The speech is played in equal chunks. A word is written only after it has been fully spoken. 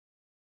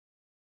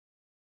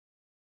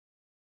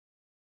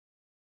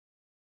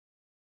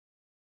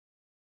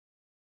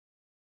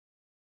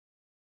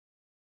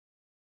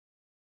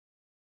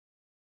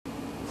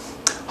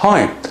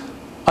Hi,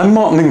 I'm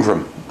Martin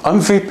Ingram.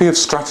 I'm VP of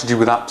Strategy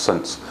with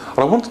AppSense, and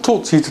I want to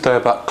talk to you today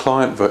about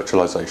client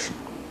virtualization.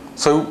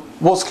 So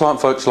what's client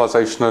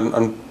virtualization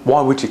and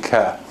why would you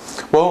care?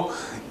 Well,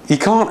 you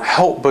can't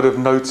help but have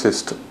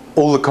noticed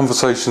all the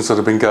conversations that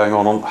have been going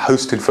on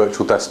hosted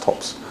virtual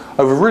desktops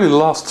over really the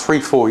last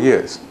 3-4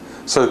 years.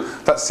 So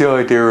that's the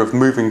idea of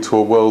moving to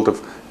a world of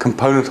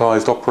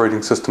componentized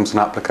operating systems and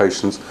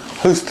applications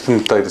hosted in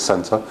the data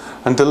center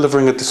and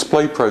delivering a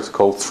display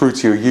protocol through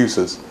to your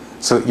users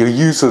so that your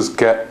users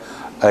get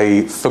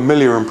a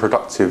familiar and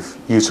productive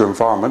user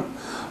environment,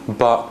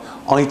 but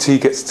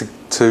IT gets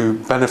to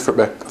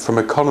benefit from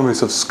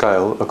economies of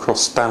scale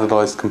across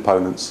standardized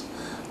components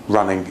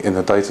running in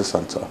the data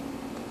center.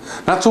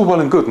 That's all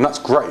well and good, and that's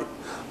great,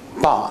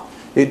 but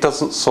it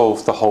doesn't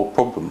solve the whole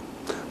problem,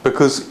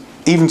 because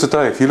even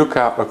today, if you look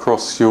out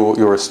across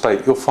your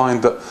estate, you'll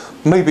find that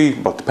maybe,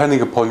 well,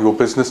 depending upon your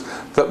business,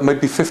 that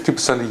maybe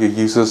 50% of your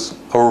users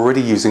are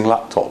already using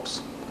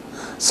laptops.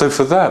 So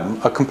for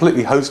them, a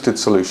completely hosted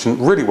solution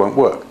really won't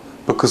work,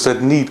 because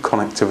they'd need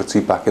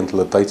connectivity back into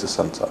the data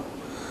center.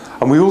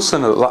 And we also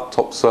know that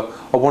laptops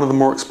are one of the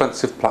more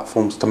expensive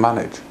platforms to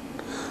manage.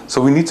 So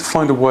we need to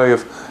find a way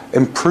of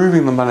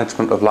improving the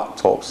management of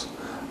laptops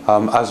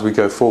as we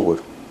go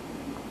forward.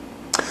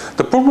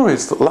 The problem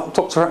is that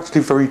laptops are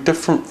actually very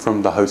different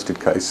from the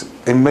hosted case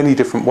in many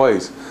different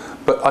ways.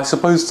 But I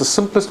suppose the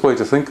simplest way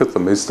to think of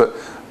them is that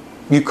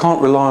you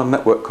can't rely on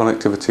network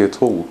connectivity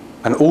at all.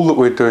 And all that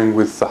we're doing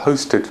with the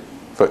hosted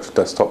virtual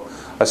desktop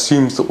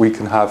assumes that we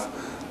can have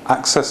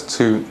access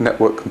to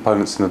network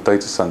components in the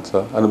data center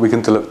and that we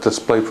can deliver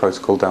display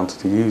protocol down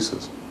to the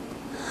users.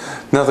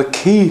 Now the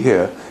key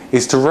here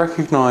is to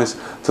recognize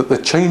that the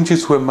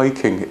changes we're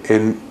making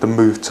in the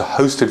move to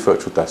hosted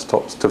virtual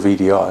desktops, to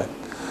VDI,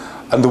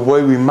 and the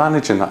way we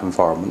manage in that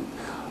environment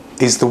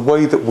is the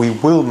way that we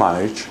will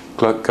manage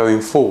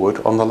going forward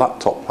on the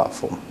laptop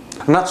platform.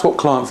 And that's what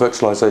client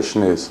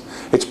virtualization is.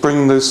 It's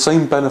bringing those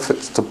same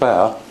benefits to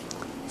bear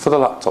for the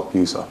laptop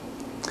user.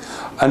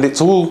 And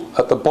it's all,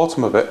 at the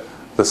bottom of it,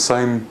 the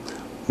same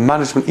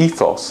management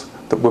ethos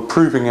that we're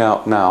proving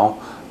out now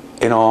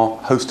in our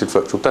hosted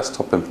virtual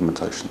desktop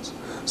implementations.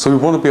 So we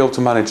want to be able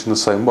to manage in the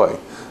same way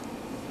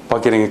by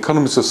getting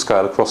economies of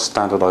scale across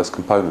standardized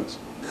components.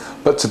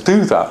 But to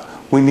do that,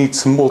 we need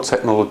some more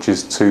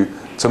technologies to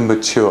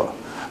mature.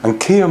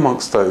 And key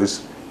amongst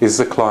those is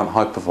the client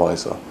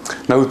hypervisor.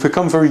 Now we've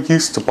become very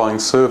used to buying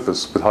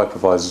servers with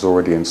hypervisors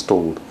already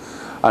installed.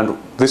 And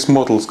this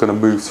model is going to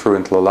move through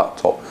into the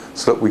laptop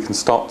so that we can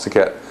start to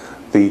get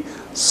the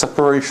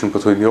separation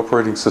between the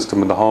operating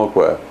system and the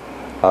hardware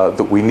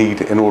that we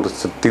need in order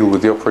to deal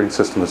with the operating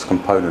system as a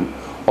component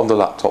on the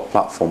laptop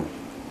platform.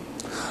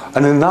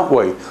 And in that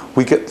way,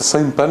 we get the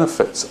same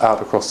benefits out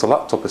across the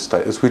laptop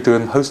estate as we do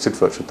in hosted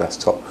virtual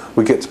desktop.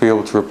 We get to be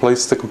able to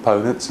replace the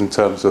components in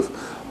terms of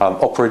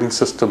operating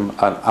system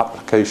and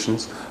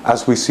applications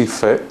as we see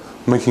fit,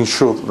 making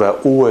sure that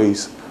they're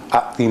always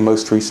at the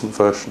most recent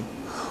version,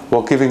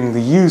 while giving the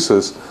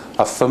users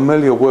a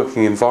familiar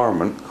working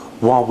environment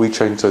while we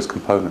change those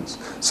components.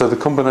 So the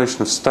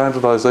combination of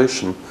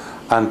standardization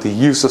and the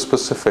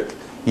user-specific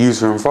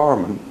user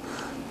environment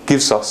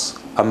gives us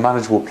a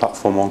manageable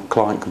platform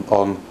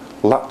on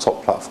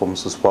laptop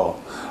platforms as well.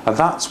 And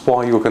that's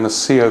why you're going to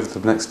see over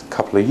the next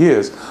couple of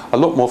years a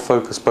lot more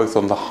focus both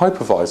on the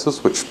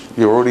hypervisors, which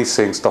you're already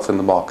seeing stuff in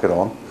the market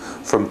on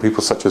from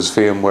people such as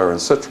VMware and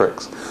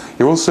Citrix.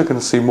 You're also going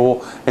to see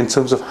more in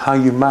terms of how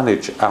you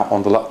manage out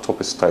on the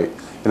laptop estate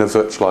in a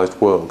virtualized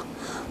world.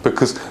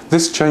 Because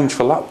this change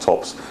for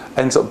laptops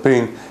ends up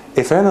being,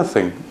 if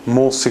anything,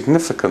 more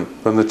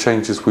significant than the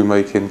changes we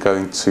make in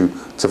going to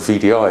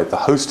VDI, the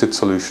hosted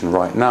solution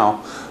right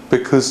now,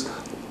 because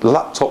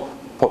laptop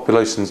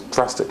population is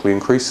drastically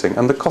increasing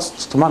and the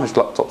costs to manage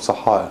laptops are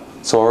higher,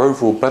 so our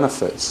overall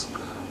benefits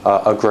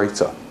are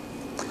greater.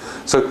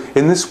 So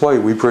in this way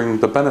we bring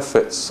the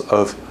benefits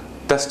of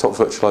desktop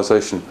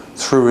virtualization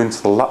through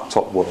into the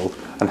laptop world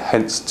and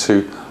hence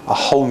to a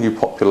whole new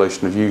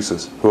population of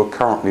users who are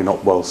currently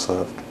not well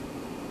served.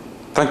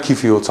 Thank you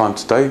for your time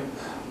today,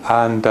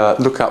 and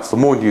look out for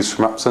more news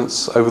from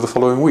AppSense over the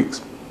following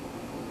weeks.